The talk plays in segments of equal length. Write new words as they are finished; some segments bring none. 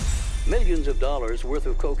Millions of dollars worth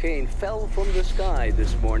of cocaine fell from the sky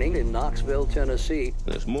this morning in Knoxville, Tennessee.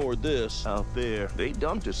 There's more of this out there. They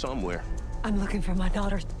dumped it somewhere. I'm looking for my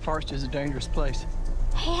daughter. Forest is a dangerous place.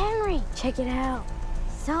 Hey, Henry, check it out.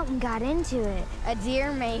 Something got into it. A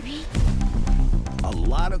deer, maybe. A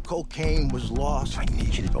lot of cocaine was lost. I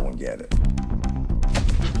need you to go and get it.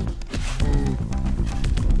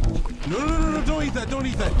 No, don't eat that, don't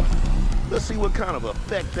eat that. Let's see what kind of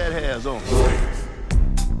effect that has on us.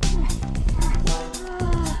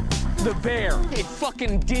 The bear. It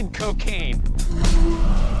fucking did cocaine.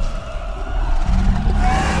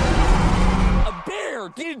 A bear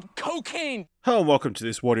did cocaine. Hello and welcome to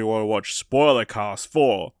this WDYWW Spoilercast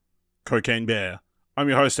for Cocaine Bear. I'm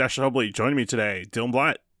your host, Asher Hobley. Joining me today, Dylan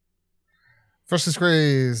Blight. Freshly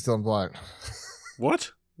squeezed, Dylan Blight.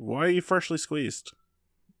 What? Why are you freshly squeezed?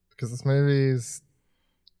 Because this movie is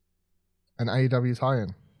an AEW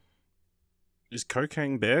tie-in. Is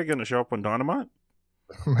Cocaine Bear going to show up on Dynamite?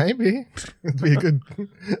 Maybe. It'd be a good...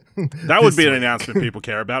 That would be an announcement people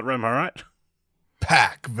care about, am I right?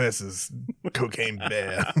 Pac versus Cocaine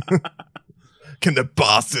Bear. Can the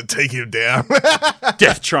bastard take him down?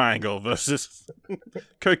 Death Triangle versus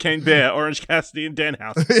Cocaine Bear, Orange Cassidy, and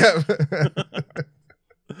Danhausen.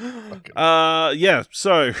 Yeah.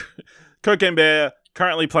 So Cocaine Bear,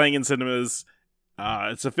 currently playing in cinemas.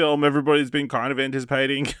 It's a film everybody's been kind of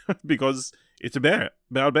anticipating because it's about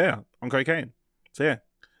a bear on cocaine. So yeah.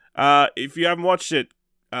 If you haven't watched it,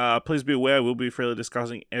 please be aware we'll be freely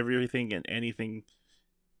discussing everything and anything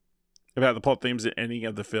about the plot themes and ending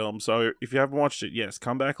of the film. So if you haven't watched it, yes,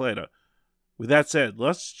 come back later. With that said,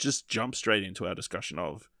 let's just jump straight into our discussion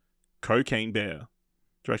of Cocaine Bear.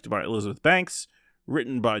 Directed by Elizabeth Banks,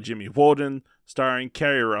 written by Jimmy Warden, starring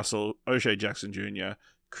Kerry Russell, O'Shea Jackson Jr.,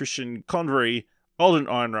 Christian Convery, Alden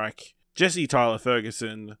Ehrenreich, Jesse Tyler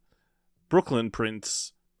Ferguson, Brooklyn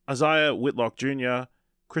Prince, Isaiah Whitlock Jr.,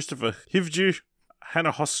 Christopher Hivju,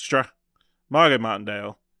 Hannah Hofstra, Margot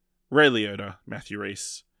Martindale, Ray Liotta, Matthew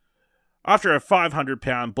Reese. After a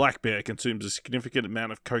 500-pound black bear consumes a significant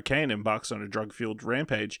amount of cocaine and embarks on a drug-fueled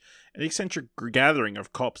rampage, an eccentric gathering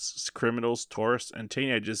of cops, criminals, tourists, and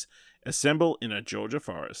teenagers assemble in a Georgia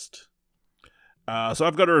forest. So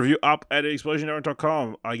I've got a review up at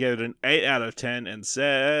explosionnerror.com. I gave it an 8 out of 10 and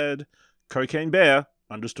said, Cocaine Bear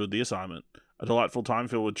understood the assignment. A delightful time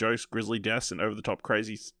filled with jokes, grisly deaths, and over-the-top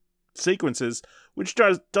crazy sequences, which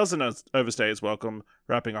doesn't overstay its welcome,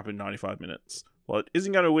 wrapping up in 95 minutes. While it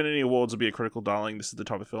isn't going to win any awards or be a critical darling, this is the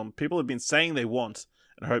type of film people have been saying they want,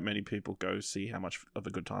 and I hope many people go see how much of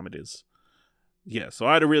a good time it is. Yeah, so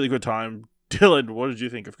I had a really good time. Dylan, what did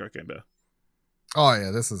you think of Cocaine Bear? Oh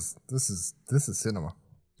yeah, this is cinema.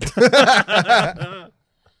 To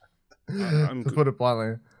put it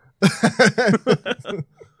bluntly.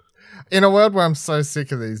 In a world where I'm so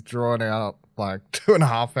sick of these drawn out like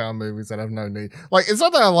 2.5 hour movies that have no need. Like it's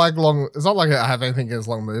not that I like long. It's not like I have anything against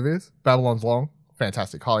long movies. Babylon's long,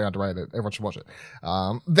 fantastic, highly underrated. Everyone should watch it.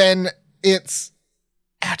 Then it's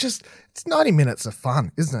 90 minutes of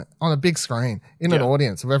fun, isn't it? On a big screen in an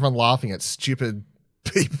audience with everyone laughing at stupid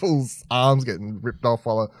people's arms getting ripped off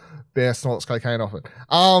while a bear snorts cocaine off it.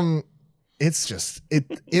 It's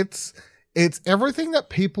everything that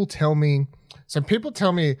people tell me. So people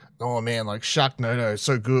tell me, oh man, like Sharknado is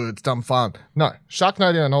so good, it's dumb fun. No,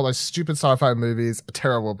 Sharknado and all those stupid sci-fi movies are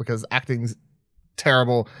terrible because acting's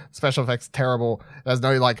terrible, special effects terrible. There's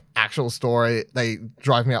no like actual story. They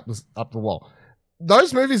drive me up the wall.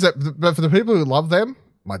 Those movies but for the people who love them,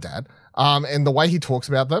 my dad, and the way he talks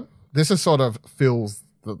about them, this is sort of fills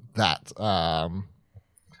that vibe,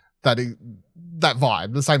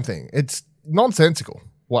 the same thing. It's nonsensical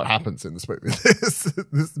what happens in this movie.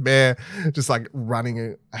 This bear just like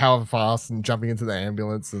running however fast and jumping into the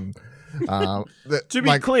ambulance and to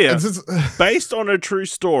be clear, based on a true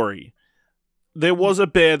story, there was a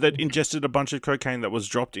bear that ingested a bunch of cocaine that was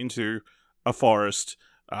dropped into a forest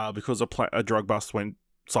because a drug bust went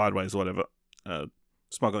sideways or whatever,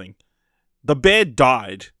 smuggling. The bear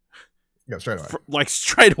died. Yeah, straight away.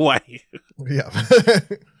 Straight away. Yeah.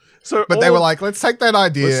 So, but they were like, let's take that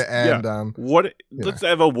idea and let's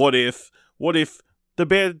have a what if the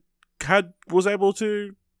bear was able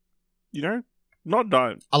to, not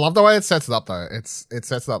die. I love the way it sets it up though. It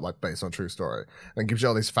sets it up like based on true story and gives you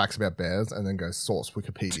all these facts about bears and then goes source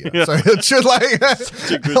Wikipedia. Yeah. So it should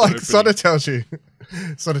sort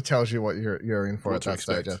of tells you what you're in for at that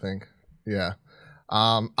stage, I think. Yeah.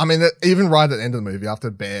 I mean, even right at the end of the movie,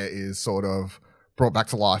 after bear is sort of brought back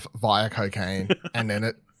to life via cocaine and then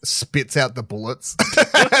it spits out the bullets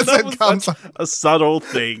as that it comes. A subtle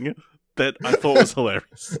thing that I thought was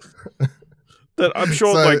hilarious. that I'm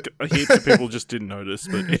sure So- like heaps of people just didn't notice,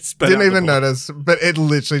 but it spit Didn't out the even bullet. notice, but it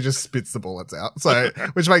literally just spits the bullets out. So,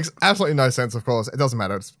 which makes absolutely no sense. Of course, it doesn't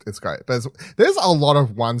matter. It's great. But there's a lot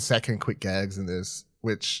of 1 second quick gags in this,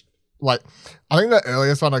 which like I think the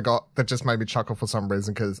earliest one I got that just made me chuckle for some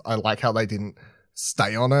reason because I like how they didn't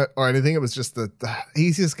stay on it or anything. It was just the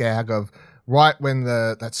easiest gag of right when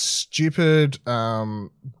that stupid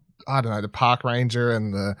I don't know, the park ranger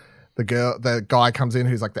and the guy comes in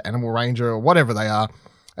who's like the animal ranger or whatever they are.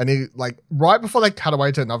 And he like right before they cut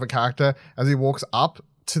away to another character, as he walks up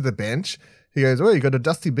to the bench, he goes, "Oh, you got a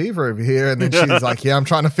dusty beaver over here." And then she's like, "Yeah, I'm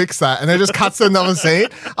trying to fix that." And then just cuts to another scene.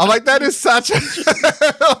 I'm like, that is such a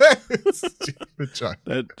stupid joke.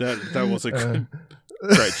 That was a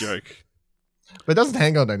great joke. But it doesn't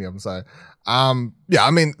hang on any of them. So, yeah,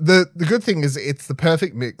 I mean, the good thing is it's the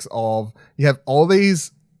perfect mix of you have all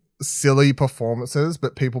these silly performances,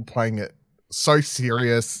 but people playing it so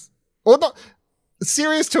serious, or not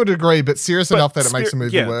serious to a degree, but serious enough that it makes the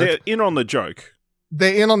movie work. They're in on the joke.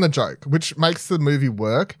 They're in on the joke, which makes the movie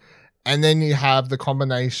work. And then you have the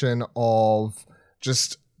combination of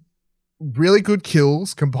just really good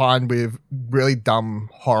kills combined with really dumb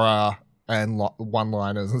horror and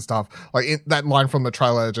one-liners and stuff. Like that line from the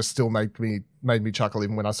trailer just still made me chuckle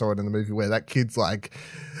even when I saw it in the movie, where that kid's like,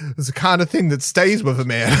 "It's the kind of thing that stays with a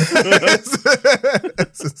man."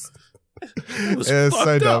 It's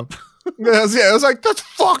so dumb. It was like, that's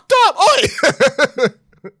fucked up. Oi!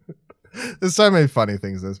 There's so many funny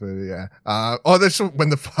things in this movie, yeah. There's when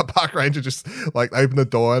the park ranger just like opened the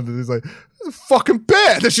door and he's like, "There's a fucking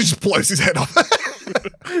bear," and then she just blows his head off.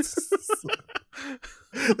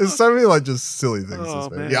 There's so many like just silly things in this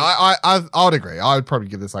movie. Man. Yeah, I would agree. I would probably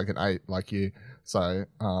give this like an 8, like you. So,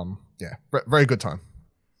 yeah, very good time.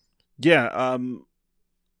 Yeah,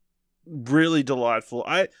 really delightful.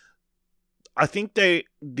 I think the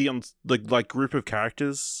like group of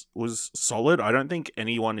characters was solid. I don't think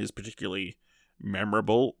anyone is particularly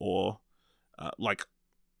memorable or like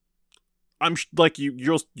like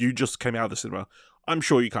you just came out of the cinema. I'm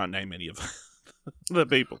sure you can't name any of the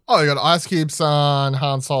people. Oh, you got Ice Cube's son,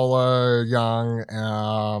 Han Solo,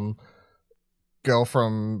 Young, girl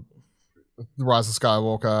from The Rise of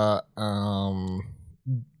Skywalker.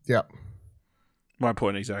 Yep. My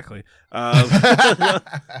point exactly. But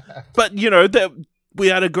you know that we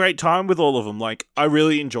had a great time with all of them. Like I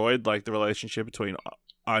really enjoyed like the relationship between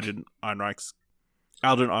Alden Ehrenreich's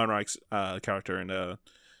character and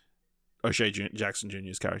O'Shea Jackson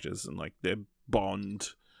Jr.'s characters, and like their bond.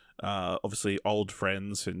 Obviously old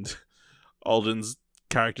friends, and Alden's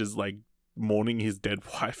character's like mourning his dead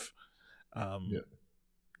wife,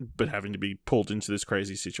 but having to be pulled into this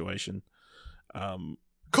crazy situation.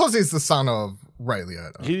 Because he's the son of Ray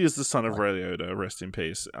Liotta. He is the son of Ray Liotta, rest in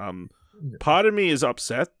peace. Part of me is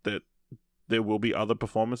upset that there will be other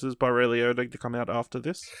performances by Ray Liotta to come out after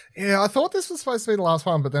this. Yeah, I thought this was supposed to be the last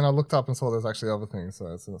one, but then I looked up and saw there's actually other things, so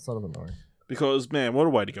it's sort of annoying. Because, man, what a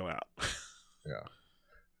way to go out. Yeah.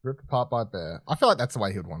 Ripped apart by a bear. I feel like that's the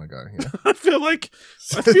way he would want to go. Yeah. I feel like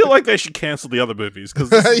they should cancel the other movies, because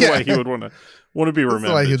this is the way he would want to be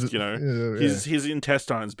remembered. You know, his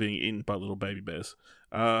intestines being eaten by little baby bears,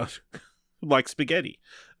 like spaghetti.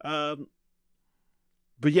 But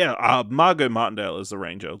yeah, Margot Martindale is the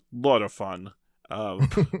ranger. A lot of fun.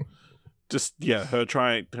 Just her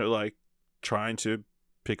trying to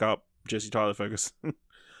pick up Jesse Tyler Ferguson,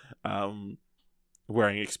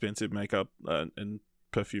 wearing expensive makeup and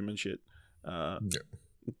perfume and shit.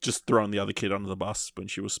 Just throwing the other kid under the bus when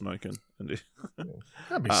she was smoking. And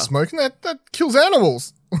Can't be smoking. That kills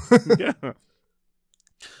animals. yeah,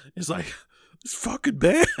 it's like this fucking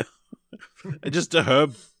bear. And just to her,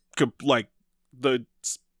 like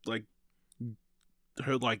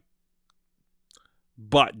her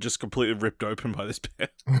butt just completely ripped open by this bear.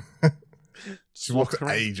 She walked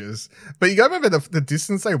ages. But you gotta remember the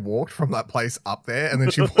distance they walked from that place up there, and then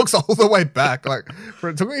she walks all the way back. Like,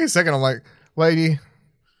 it took me a second. I'm like, lady,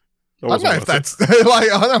 I don't know if that's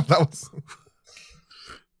like, I don't know if that was.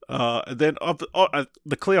 And then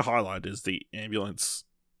the clear highlight is the ambulance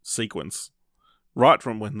sequence, right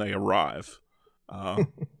from when they arrive.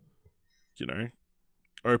 You know,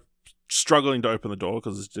 struggling to open the door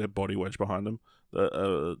because there's a dead body wedged behind them.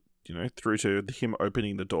 You know, through to him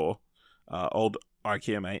opening the door. Old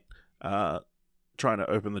IKEA mate, trying to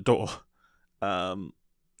open the door.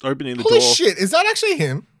 Opening the door. Holy shit, is that actually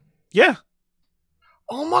him? Yeah.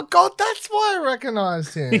 Oh my god, that's why I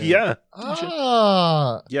recognized him. Yeah.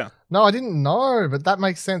 Yeah. No, I didn't know, but that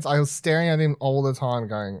makes sense. I was staring at him all the time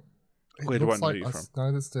going, where do I know you from?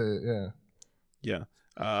 I noticed it, yeah.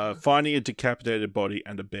 Yeah. Finding a decapitated body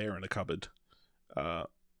and a bear in a cupboard.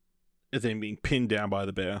 and then being pinned down by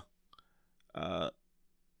the bear.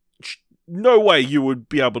 No way you would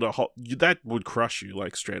be able to that would crush you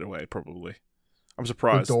like straight away, probably. I'm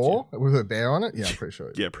surprised. The door with a bear on it? Yeah, I'm pretty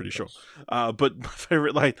sure. Yeah, pretty sure. But my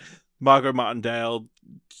favorite, like, Margot Martindale,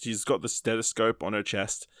 she's got the stethoscope on her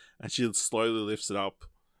chest, and she slowly lifts it up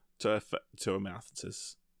to her mouth and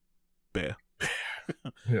says, "Bear."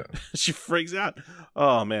 Yeah. She freaks out.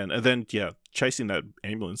 Oh, man. And then, yeah, chasing that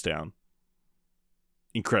ambulance down.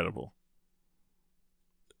 Incredible.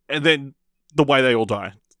 And then the way they all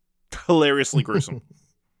die. Hilariously gruesome.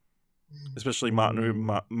 Especially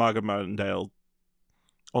Margot Martindale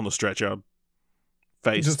on the stretcher.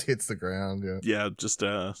 Face. Just hits the ground, yeah. Yeah, just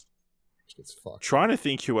It's fucked. trying to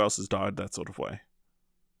think who else has died that sort of way.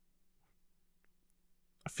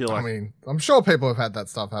 I feel like... I mean, I'm sure people have had that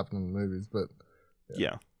stuff happen in the movies, but...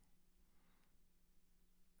 Yeah.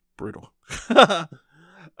 Brutal.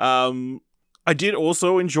 I did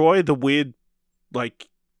also enjoy the weird, like,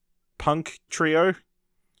 punk trio,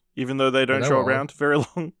 even though they don't show around very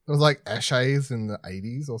long. It was like Ashays in the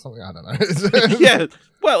 80s or something. I don't know. Yeah.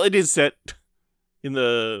 Well, it is set in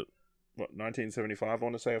the, 1975, I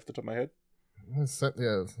want to say off the top of my head. It's set,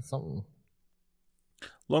 yeah, something.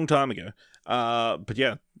 Long time ago. But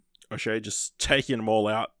yeah, O'Shea just taking them all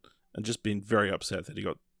out and just being very upset that he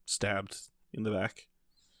got stabbed in the back.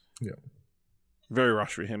 Yeah. Very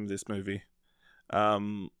rushed for him, this movie.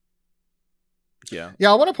 Yeah.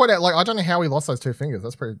 Yeah, I want to point out, like, I don't know how he lost those two fingers.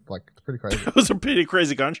 That's pretty crazy. It was a pretty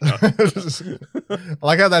crazy gunshot. I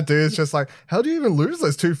like how that dude's just like, how do you even lose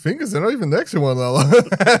those two fingers? They're not even next to one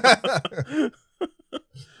another.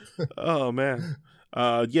 Oh, man.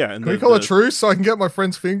 Yeah. And Can we call a truce so I can get my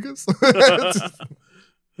friend's fingers?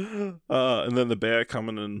 And then the bear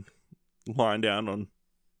coming and lying down on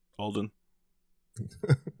Alden.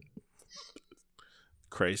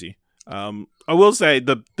 Crazy. I will say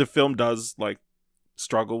the film does, like,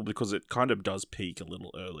 struggle because it kind of does peak a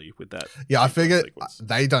little early with that. Yeah, I figured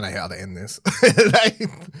they don't know how to end this.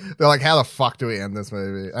 They're like, how the fuck do we end this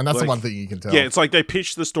movie? And that's the one thing you can tell. Yeah, it's like they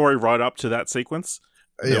pitched the story right up to that sequence.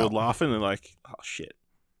 They were laughing and like, oh shit.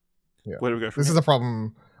 Yeah. Where do we go from This here? is a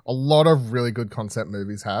problem a lot of really good concept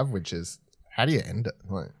movies have, which is how do you end it?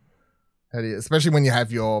 Like, how do you, especially when you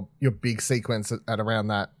have your big sequence at around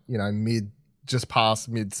that, just past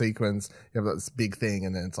mid sequence, you have this big thing,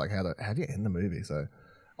 and then it's like, how do you end the movie? So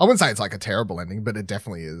I wouldn't say it's like a terrible ending, but it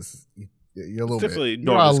definitely is. You're a little definitely bit,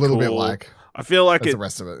 not you are as a little cool. bit like. I feel like the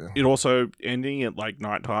rest of it. It also ending at like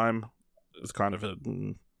nighttime is kind of a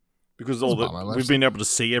because we've been able to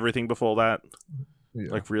see everything before that,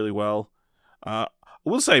 like really well. I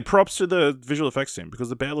will say props to the visual effects team because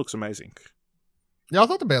the bear looks amazing. Yeah, I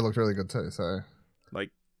thought the bear looked really good too. So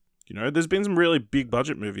like. There's been some really big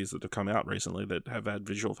budget movies that have come out recently that have had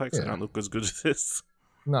visual effects that don't look as good as this.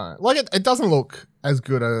 No, like it doesn't look as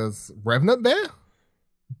good as Revenant Bear,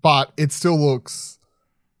 but it still looks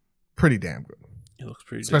pretty damn good. It looks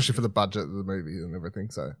pretty especially for the budget of the movie and everything.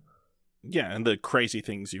 So yeah, and the crazy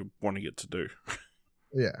things you're wanting it to do.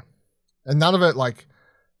 Yeah, and none of it, like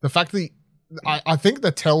the fact that I think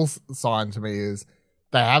the tell sign to me is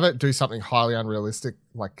they have it do something highly unrealistic,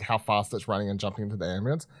 like how fast it's running and jumping into the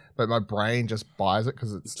ambulance, but my brain just buys it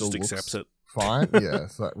because it still just looks accepts it. Fine. Yeah,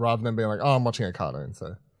 so rather than being like, oh, I'm watching a cartoon.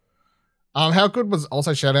 So, how good was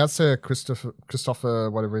also shout outs to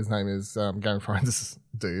Christopher, whatever his name is, Game of Thrones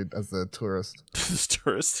dude as the tourist. This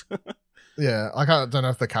tourist. Yeah, I don't know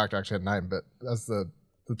if the character actually had a name, but as the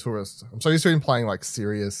tourist, I'm so used to him playing like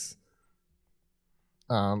serious.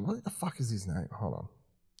 What the fuck is his name? Hold on.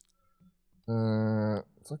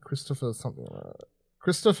 It's like Christopher something.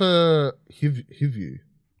 Christopher Hivju.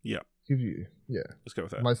 Yeah. Hivju. Yeah. Let's go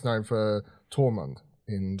with that. Most known for Tormund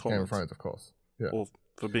in Game of Thrones, of course. Yeah. Or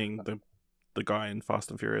for being the guy in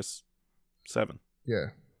Fast and Furious 7. Yeah.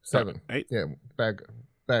 7. 8? Yeah. Bad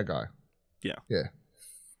guy. Yeah. Yeah.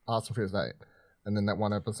 Fast and Furious 8. And then that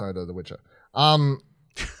one episode of The Witcher. Where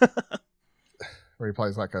he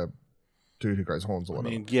plays like a dude who grows horns or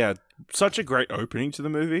whatever. I mean, yeah, such a great opening to the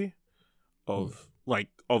movie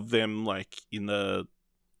of them like in the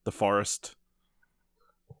forest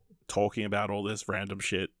talking about all this random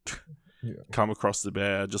shit. Yeah. Come across the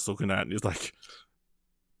bear, just looking at it, and he's like,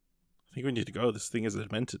 I think we need to go. This thing is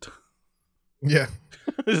demented. Yeah.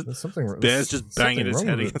 There's something wrong. Bear's just banging his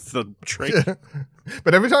head against the tree. Yeah.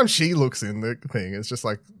 But every time she looks in the thing, it's just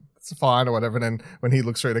like, it's fine or whatever. And then when he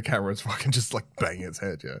looks through the camera, it's fucking just like banging his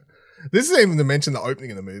head. Yeah. This is even to mention the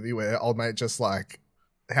opening of the movie where old mate just like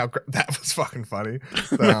that was fucking funny.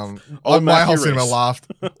 So, Old my Matthew whole cinema Rhys.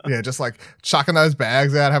 laughed. Yeah, just like chucking those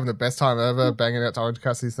bags out, having the best time ever, banging out to Orange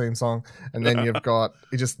Cassidy's theme song, and then you've got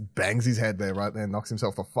he just bangs his head there right there, knocks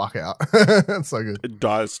himself the fuck out. It's so good. It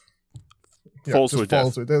dies. Yeah, Falls just to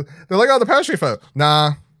death. they're like, oh, the parachute fell.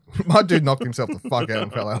 Nah, my dude knocked himself the fuck out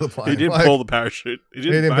and fell out of the plane. He didn't Like, pull the parachute. He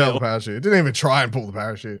didn't pull fail. the parachute. He didn't even try and pull the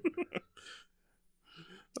parachute.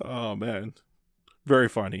 Oh man, very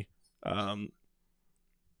funny.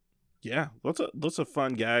 Yeah, lots of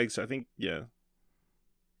fun gags. I think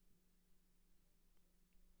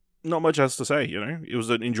not much else to say. You know, it was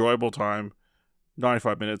an enjoyable time.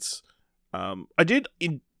 95 minutes.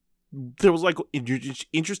 There was like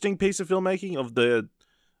interesting piece of filmmaking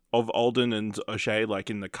of Alden and O'Shea like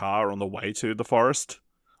in the car on the way to the forest.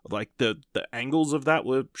 Like the angles of that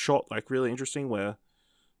were shot like really interesting. Where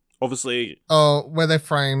obviously, Where they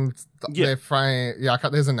framed. Yeah.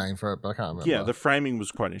 There's a name for it, but I can't remember. yeah, the framing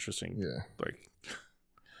was quite interesting. Yeah. Like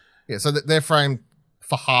Yeah, so they're framed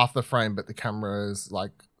for half the frame, but the camera is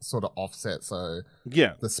like sort of offset, so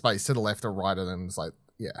yeah, the space to the left or right of them is like,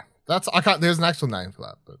 yeah. There's an actual name for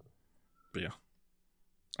that, but yeah.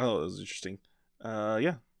 Oh, that was interesting.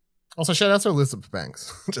 Yeah. also shout out to Elizabeth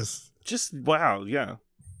Banks. Just wow, yeah.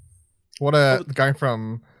 Going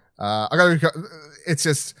from it's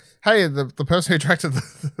just, hey, the person who directed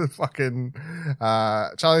the fucking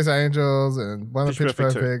Charlie's Angels and one of the Pitch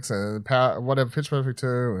Pitch Perfect 2. Perfects and Pitch Perfect 2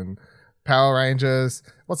 and Power Rangers.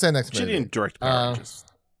 What's their next She movie? didn't direct Power Rangers.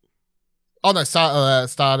 Oh no,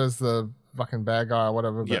 Starter's the fucking bad guy or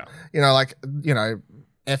whatever. But, Yeah.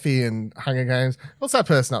 Effie and Hunger Games. What's that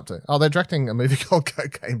person up to? Oh, they're directing a movie called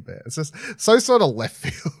Cocaine Bear. It's just so sort of left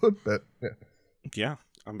field, but yeah. Yeah,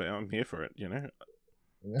 I'm here for it. You know,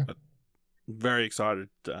 Yeah. very excited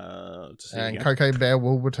to see. And it again. Cocaine Bear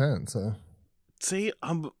will return. So See,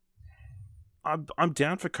 I'm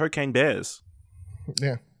down for Cocaine Bears.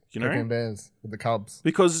 yeah, You know, Cocaine Bears with the Cubs.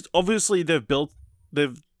 because obviously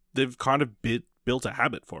they've kind of built a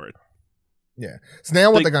habit for it. Yeah. So now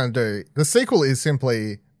what Like- they're going to do? The sequel is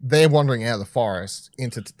simply they're wandering out of the forest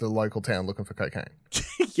into the local town looking for cocaine.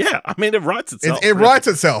 Yeah, I mean it writes itself. It writes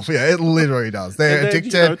itself. Yeah, it literally does. They're And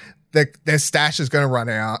then, addicted. Their stash is going to run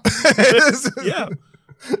out. Yeah.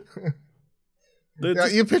 They're Yeah,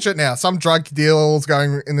 just- you picture it now. Some drug deals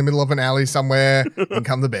going in the middle of an alley somewhere, and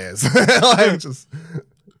come the bears. Like, just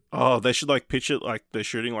Oh, they should like pitch it like they're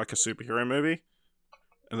shooting like a superhero movie,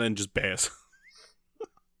 and then just bears.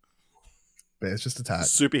 bears just attack.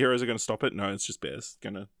 Superheroes are going to stop it. No, it's just bears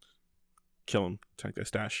going to kill them, take their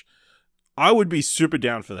stash. I would be super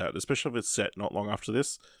down for that, especially if it's set not long after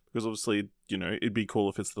this, because obviously, it'd be cool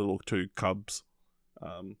if it's the little two cubs,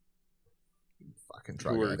 Fucking who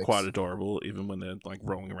drug are addicts. quite adorable, even when they're like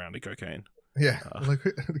rolling around in cocaine. Yeah, like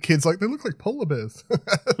the kids they look like polar bears,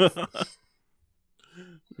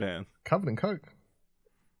 Man. covered in coke.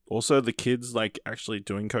 Also, the kids like actually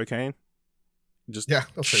doing cocaine, just Yeah,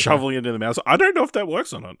 that's pretty shoveling it in the mouth. I don't know if that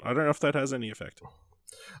works or not. I don't know if that has any effect.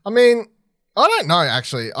 I mean, I don't know,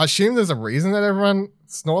 actually. I assume there's a reason that everyone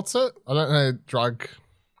snorts it. I don't know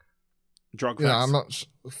Drug You know, facts. I'm not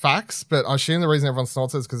facts, but I assume the reason everyone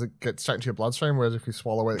snorts it is because it gets straight into your bloodstream, whereas if you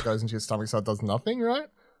swallow it, it goes into your stomach, so it does nothing, right?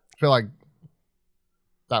 I feel like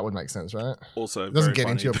that would make sense, right? Also, It doesn't very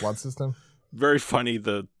get into your funny. blood system. Very funny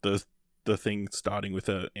the thing starting with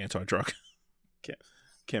an anti-drug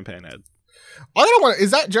campaign ad. I don't want.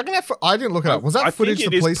 Is that? Do you reckon that? I didn't look it up. Was that I footage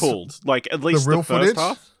think the it is police pulled? Like at least real the first footage?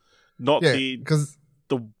 half, not Yeah, the because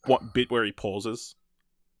what bit where he pauses.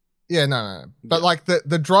 yeah, no. But Yeah. like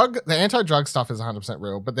the anti-drug stuff is 100%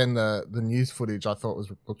 real. But then the news footage I thought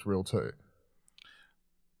looked real too.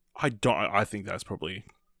 I think that's probably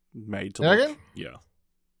made to You look. reckon? Yeah.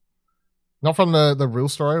 Not from the real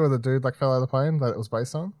story where the dude like fell out of the plane that it was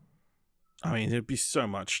based on. I mean, it'd be so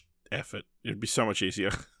much effort. It'd be so much easier,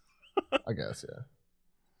 I guess,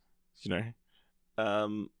 yeah.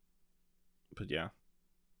 But yeah.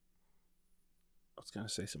 I was going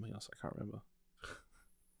to say something else. I can't remember.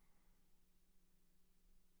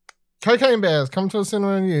 Cocaine Bears come to a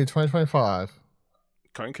cinema near you 2025.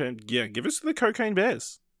 Cocaine. Yeah, give us the cocaine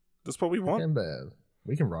bears. That's what we want. Cocaine Bears.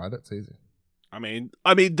 We can ride it. It's easy. I mean,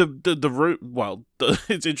 the route. Well,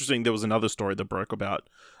 it's interesting. There was another story that broke about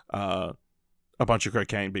a bunch of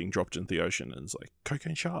cocaine being dropped into the ocean, and it's like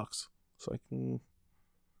cocaine sharks. It's like,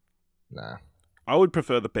 Nah. I would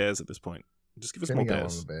prefer the bears at this point. Just give us Can more you go on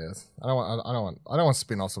bears. the bears? I don't want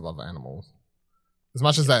spin-offs of other animals. As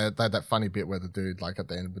much as they had that funny bit where the dude, like at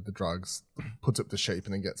the end with the drugs, puts up the sheep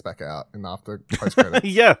and then gets back out in after post credit.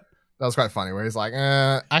 Yeah, That was quite funny. Where he's like,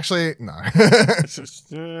 actually, no. it's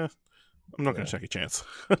just, I'm not going to take a chance.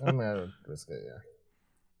 I'm gonna risk it. Yeah.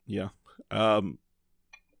 Yeah. I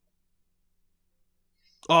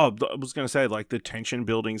was going to say, like, the tension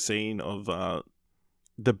building scene of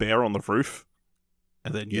the bear on the roof,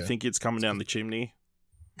 and then you think it's coming down the chimney.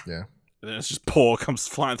 Yeah. And then it's just paw comes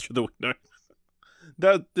flying through the window.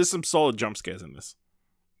 There's some solid jump scares in this.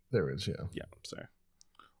 There is, yeah. Yeah, so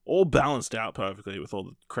all balanced out perfectly with all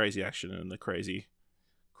the crazy action and the crazy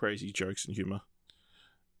jokes and humor.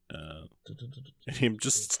 And him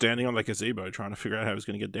just standing on the gazebo trying to figure out how he's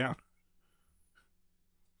going to get down.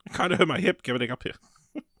 I kind of hurt my hip getting up here.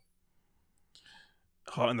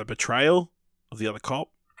 Oh, and the betrayal of the other cop.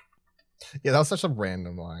 Yeah, that was such a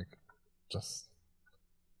random, like, just...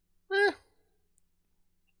 There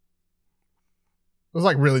was,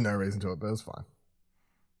 like, really no reason to it, but it was fine.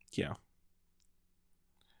 Yeah.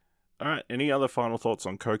 Alright, any other final thoughts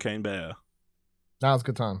on Cocaine Bear? That was a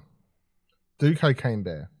good time. Do Cocaine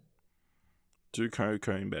Bear. Do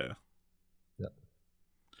Cocaine Bear. Yep.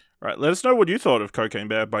 Alright, let us know what you thought of Cocaine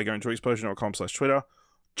Bear by going to explosion.com/Twitter.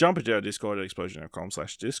 Jump into our Discord at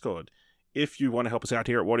explosion.com/Discord. If you want to help us out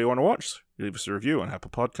here at What Do You Want to Watch, leave us a review on Apple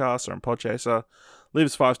Podcasts or on Podchaser. Leave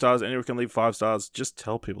us 5 stars. Anyone can leave 5 stars. Just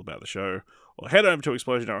tell people about the show. Or head over to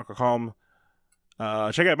explosion.com.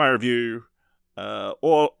 Check out my review.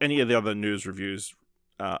 Or any of the other news reviews,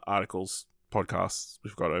 articles, podcasts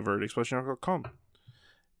we've got over at explosion.com.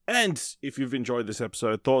 And if you've enjoyed this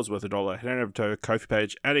episode, thought it was worth $1, head over to our Ko-fi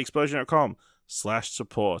page at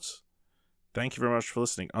explosion.com/support. Thank you very much for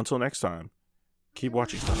listening. Until next time, keep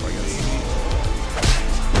watching stuff, I guess.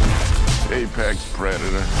 Apex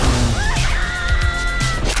predator.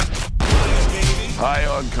 High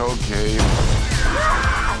on cocaine.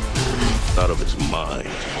 Out of its mind.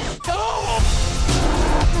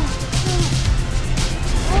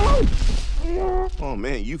 Oh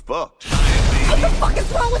man, you fucked. What the fuck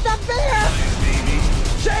is wrong with that bear?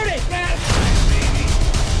 Shoot it, man!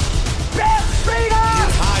 Bear straight up!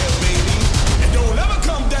 Get higher, baby, and don't ever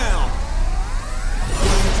come down.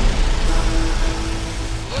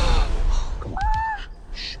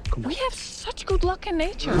 We have such good luck in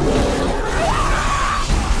nature.